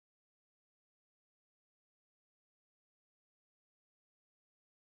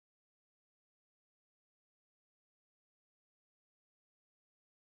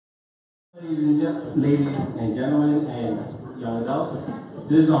Ladies and gentlemen and young adults,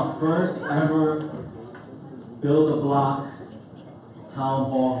 this is our first ever Build a Block Town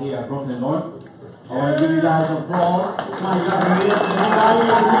Hall here at Brooklyn North. I want to give you guys applause. Come on, you guys are here.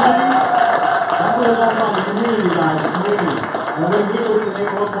 That's what it's all about, the community, guys, the community. And we're here with the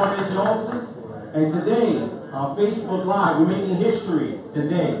neighborhood coordination officers. And today, on Facebook Live, we're making history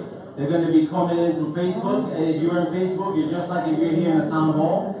today. They're going to be coming in through Facebook. And if you're in Facebook, you're just like if you're here in the town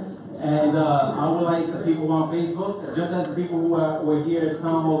hall. And I would like the people on Facebook, just as the people who were here at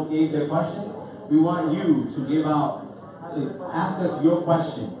town hall gave their questions, we want you to give out, ask us your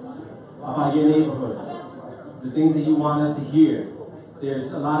questions about your neighborhood, the things that you want us to hear.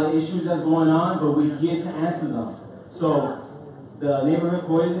 There's a lot of issues that's going on, but we're here to answer them. So the neighborhood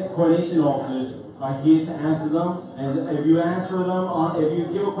coordination officers are here to answer them, and if you answer them, if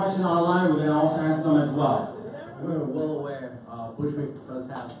you give a question online, we're going to also answer them as well. We're well aware Bushwick does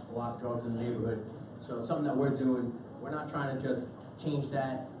have a lot of drugs in the neighborhood, so something that we're doing, we're not trying to just change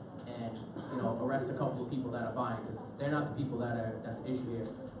that and arrest a couple of people that are buying, because they're not the people that are the issue here.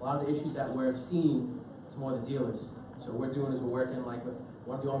 A lot of the issues that we're seeing is more the dealers. So what we're doing is we're working like with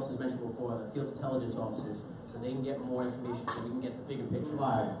one of the officers mentioned before, the field intelligence officers, so they can get more information, so we can get the bigger picture.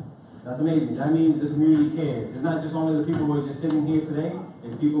 Right. That's amazing. That means the community cares. It's not just only the people who are just sitting here today,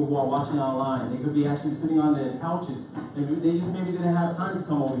 it's people who are watching online. They could be actually sitting on their couches, and they just maybe didn't have time to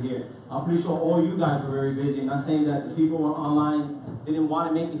come over here. I'm pretty sure all you guys were very busy. I'm not saying that the people online didn't want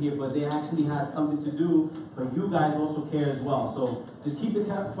to make it here, but they actually had something to do, but you guys also care as well. So just keep the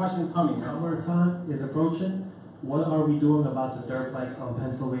questions coming. Summertime is approaching. What are we doing about the dirt bikes on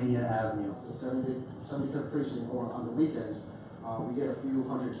Pennsylvania Avenue? The 75th precinct, or on the weekends, we get a few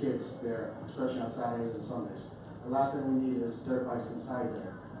hundred kids there, especially on Saturdays and Sundays. The last thing we need is dirt bikes inside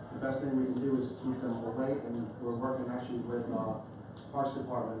there. The best thing we can do is keep them away, and we're working actually with Parks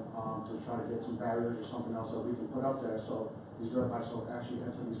Department to try to get some barriers or something else that we can put up there so these dirt bikes will actually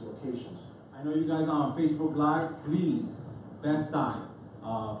enter these locations. I know you guys are on Facebook Live. Please, Bed-Stuy,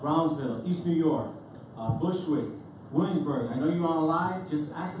 Brownsville, East New York, Bushwick, Williamsburg. I know you're on live.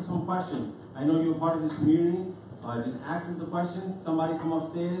 Just ask us some questions. I know you're part of this community. Just ask us the questions. Somebody from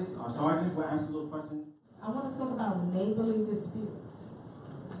upstairs, our sergeants, will answer those questions. I want to talk about neighborly disputes.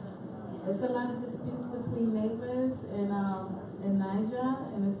 There's a lot of disputes between neighbors in Niger,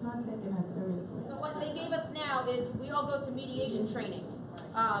 and it's not taken as seriously. So what they gave us now is we all go to mediation training.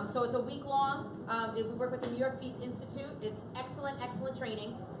 So it's a week long. We work with the New York Peace Institute. It's excellent, excellent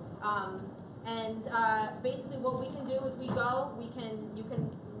training. Basically what we can do is we go, you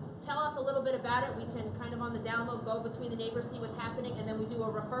can tell us a little bit about it. We can kind of on the down low go between the neighbors, see what's happening, and then we do a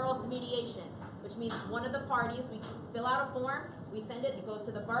referral to mediation, which means one of the parties, we fill out a form, we send it goes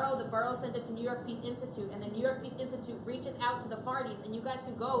to the borough sends it to New York Peace Institute, and the New York Peace Institute reaches out to the parties, and you guys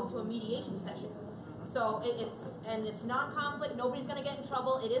can go to a mediation session. So it's non-conflict, nobody's gonna get in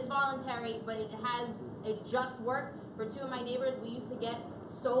trouble, it is voluntary, but it just worked. For two of my neighbors, we used to get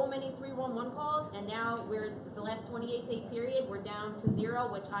so many 311 calls, and now the last 28-day period, we're down to 0,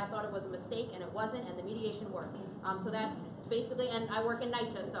 which I thought it was a mistake, and it wasn't, and the mediation worked. So that's basically, and I work in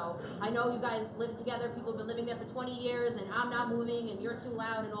NYPD, so I know you guys live together, people have been living there for 20 years, and I'm not moving, and you're too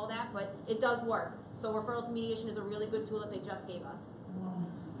loud and all that, but it does work. So referral to mediation is a really good tool that they just gave us.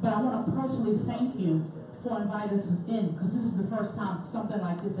 But I want to personally thank you for inviting us in, because this is the first time something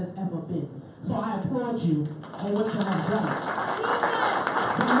like this has ever been. So I applaud you on what you have done.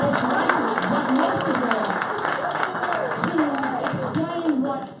 But most of all, to explain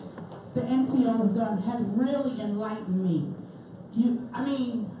what the NCO has done has really enlightened me.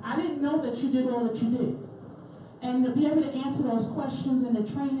 I didn't know that you did all that you did. And to be able to answer those questions and the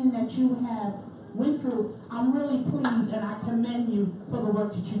training that you have went through, I'm really pleased, and I commend you for the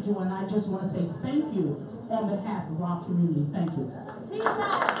work that you do, and I just want to say thank you on behalf of our community. Thank you.